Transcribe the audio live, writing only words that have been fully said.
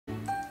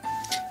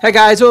Hey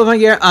guys, welcome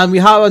here, and we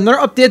have another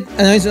update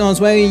announcement on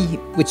its way,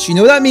 which you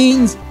know that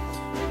means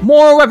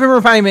more weapon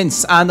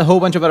refinements and a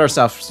whole bunch of other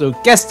stuff. So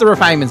guess the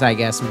refinements, I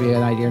guess, would be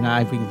an idea now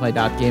if we can play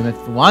that game if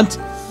we want.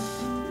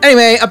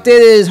 Anyway,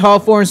 update is Hall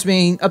forms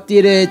being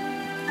updated,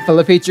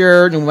 filler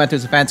feature, new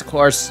momentum's events, of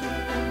course.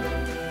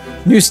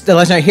 The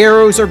Legendary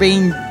Heroes are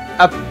being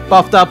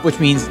buffed up, which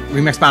means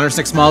remix banners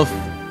 6 month,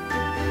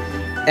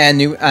 and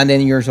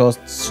then yours all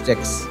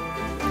 6.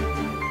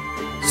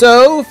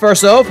 So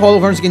first off, Hall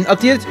forms getting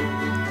updated.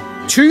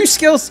 2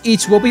 skills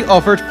each will be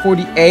offered for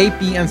the A,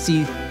 B, and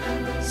C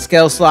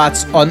skill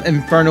slots on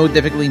Inferno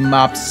difficulty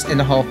maps in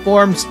the Hall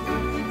forms,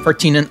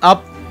 13 and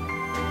up.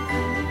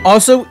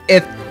 Also,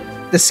 if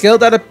the skill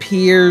that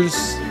appears,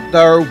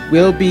 there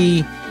will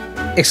be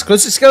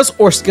exclusive skills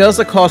or skills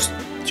that cost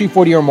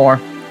 240 or more.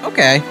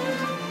 Okay,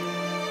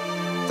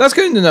 that's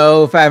good to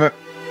know. That'll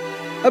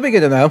be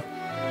good to know.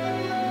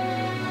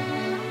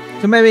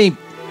 So maybe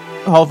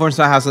Hall forms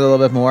has a little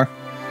bit more.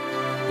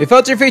 The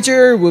filter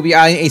feature will be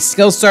adding a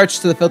skill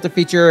search to the filter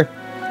feature,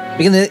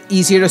 making it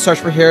easier to search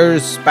for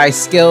heroes by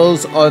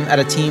skills at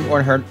a team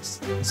or her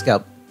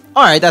skill.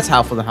 Alright, that's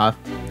helpful to have.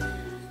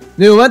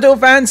 New momentum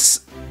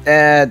events.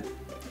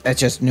 It's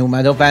just new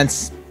momentum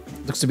events.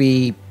 Looks to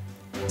be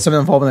something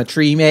involving a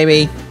tree,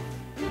 maybe.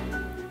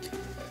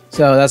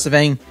 So that's the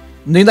thing.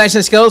 New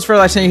legendary skills for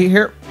legendary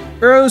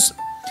heroes.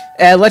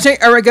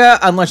 Legendary Erika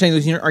and legendary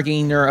Lieutenant are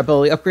getting their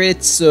ability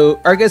upgraded.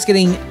 So Erika is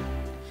getting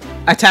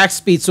attack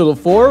speed solo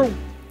 4.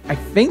 I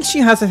think she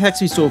has attack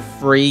speed solo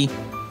 3.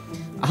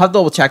 I'll have to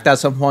double check that at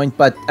some point.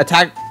 But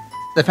attack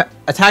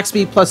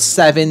speed plus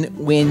 7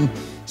 when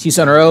she's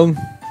on her own.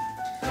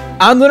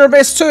 And Lunar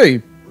Base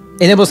 2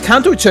 enables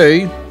Canto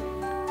 2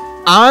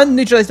 and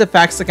neutralizes the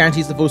effects that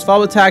guarantees the foe's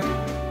follow-up attack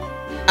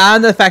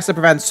and the effects that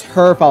prevents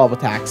her follow-up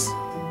attacks.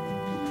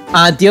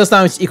 And deals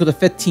damage equal to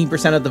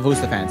 15% of the foe's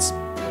defense.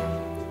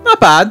 Not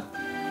bad.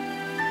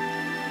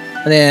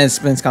 And then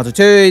spins Canto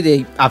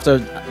 2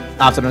 after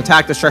an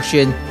attack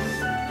destruction.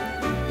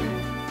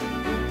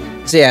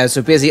 So yeah,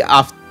 so basically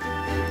after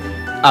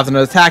an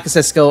attack,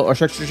 assist skill or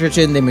structure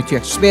destruction, they move 2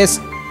 extra space.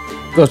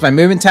 Goes by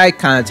movement type,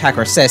 can attack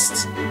or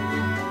assist.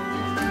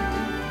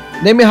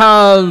 Then we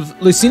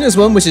have Lucina's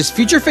one, which is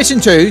Future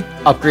Fission 2,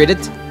 upgraded.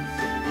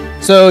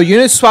 So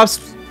unit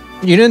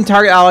and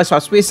target ally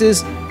swap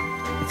spaces.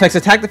 Affects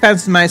attack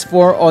defense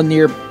 -4 on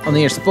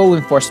nearest foe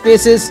in 4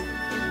 spaces.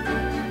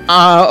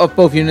 Of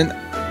both unit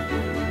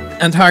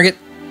and target.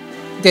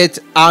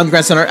 And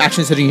grants another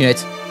action to the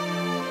unit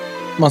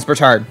once per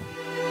turn.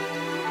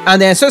 And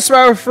then Swift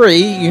Power 3,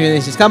 unit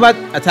initiates combat,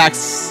 attacks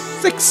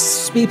 6,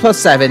 speed plus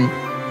 7.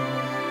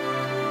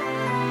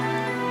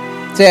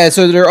 So yeah,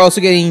 so they're also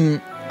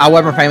getting a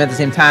weapon refinement at the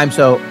same time.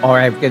 So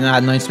alright, we're getting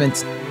an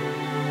announcement.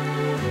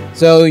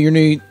 So your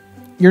new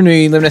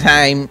limited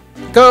time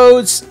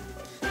codes,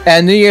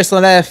 and New Year's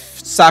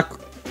left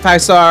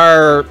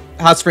 5-star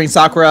Hot Spring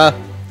Sakura,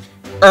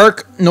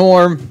 Urk,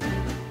 Norm,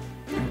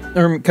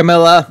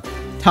 Camilla,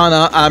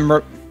 Tana,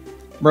 and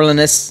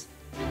Merlinus.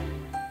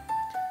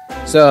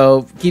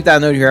 So keep that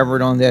note here,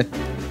 everyone on there.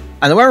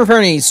 And the weapon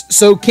refinements.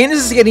 So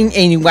Candace is getting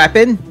a new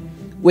weapon,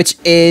 which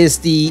is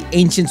the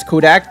Ancient's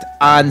Kodak,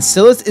 and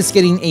Silas is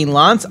getting a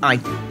lance. I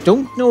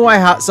don't know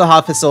why I still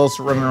have Silas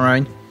running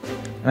around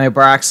in my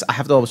barracks. I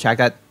have to double check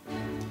that.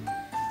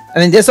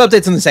 And then this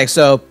update's on the 6th,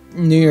 so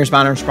New Year's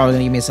banner is probably going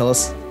to give me a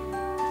Silas.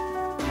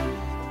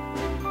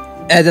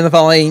 And then the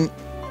following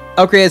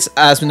upgrades,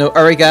 as we know,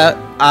 Erika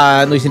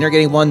and Lucian are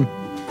getting one.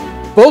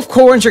 Both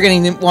Corns are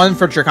getting one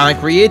for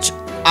Draconic Rage,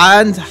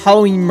 and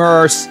Halloween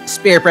Mirror's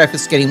Spirit Breath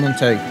is getting one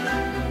too.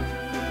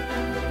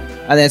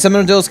 And then some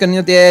of those getting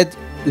updated.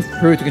 We've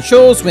improved the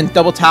controls when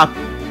double tap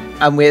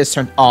and weight is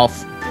turned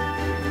off.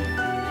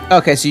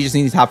 Okay, so you just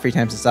need to tap 3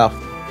 times itself.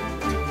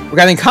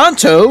 Regarding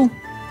Kanto,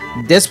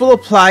 this will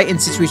apply in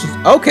situations.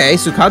 Okay,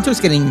 so Kanto is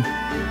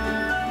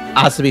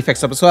has to be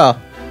fixed up as well.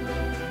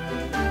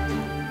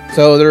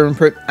 So they're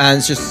improved, and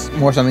it's just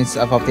more something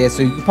stuff updated.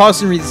 So you can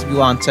pause and read this if you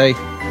want to.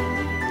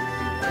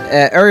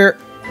 Earlier,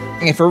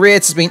 for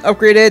rates, it's being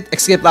upgraded.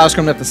 Escape Loud is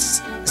coming up to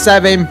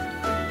 7.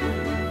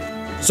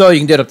 So you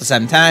can do it up to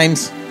 7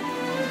 times.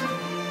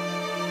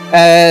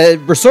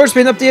 Restore's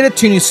been updated.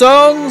 2 new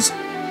songs.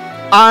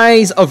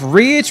 Eyes of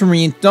Rage from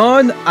Radiant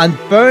Dawn and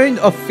Bound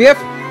of Faith,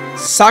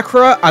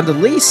 Sakura and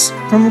Elise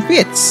from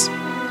Fates.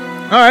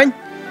 Alright.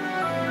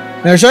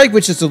 Nerjike,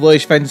 which is the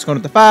lowest fight, is going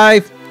up to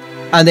 5.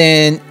 And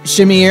then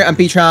Shamir and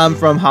Petram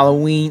from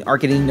Halloween are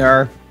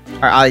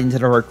adding to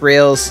the work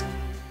rails.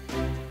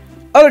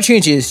 Other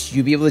changes,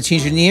 you'll be able to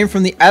change your name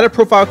from the edit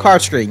profile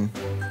card screen.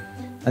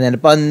 And then the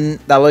button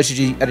that allows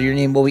you to edit your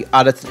name will be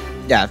added.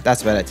 Yeah,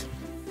 that's about it.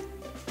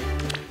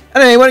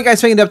 Anyway, what do you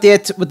guys think of the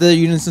update with the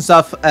units and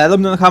stuff? Let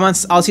me know in the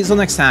comments. I'll see you until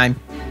next time.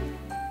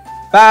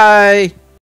 Bye!